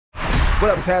What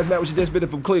up, it's HazMatt with your Dish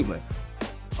Minute from Cleveland.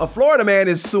 A Florida man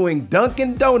is suing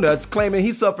Dunkin' Donuts, claiming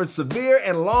he suffered severe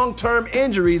and long-term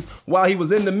injuries while he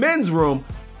was in the men's room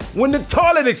when the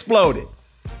toilet exploded.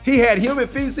 He had human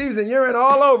feces and urine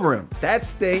all over him. That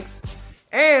stinks.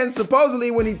 And supposedly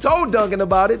when he told Dunkin'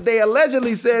 about it, they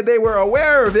allegedly said they were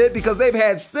aware of it because they've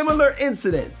had similar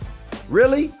incidents.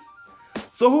 Really?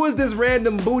 So who is this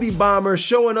random booty bomber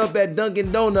showing up at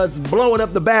Dunkin' Donuts blowing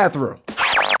up the bathroom?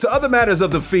 To other matters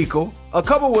of the fecal, a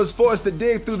couple was forced to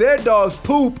dig through their dog's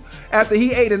poop after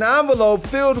he ate an envelope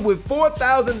filled with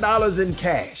 $4,000 in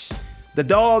cash. The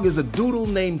dog is a doodle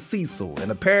named Cecil,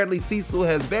 and apparently Cecil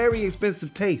has very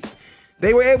expensive taste.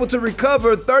 They were able to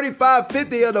recover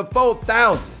 $3,550 of the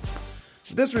 $4,000.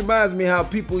 This reminds me how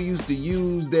people used to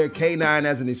use their canine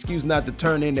as an excuse not to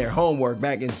turn in their homework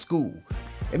back in school.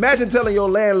 Imagine telling your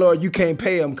landlord you can't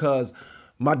pay him because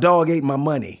my dog ate my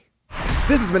money.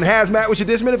 This has been HazMatt with your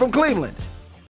Dish Minute from Cleveland.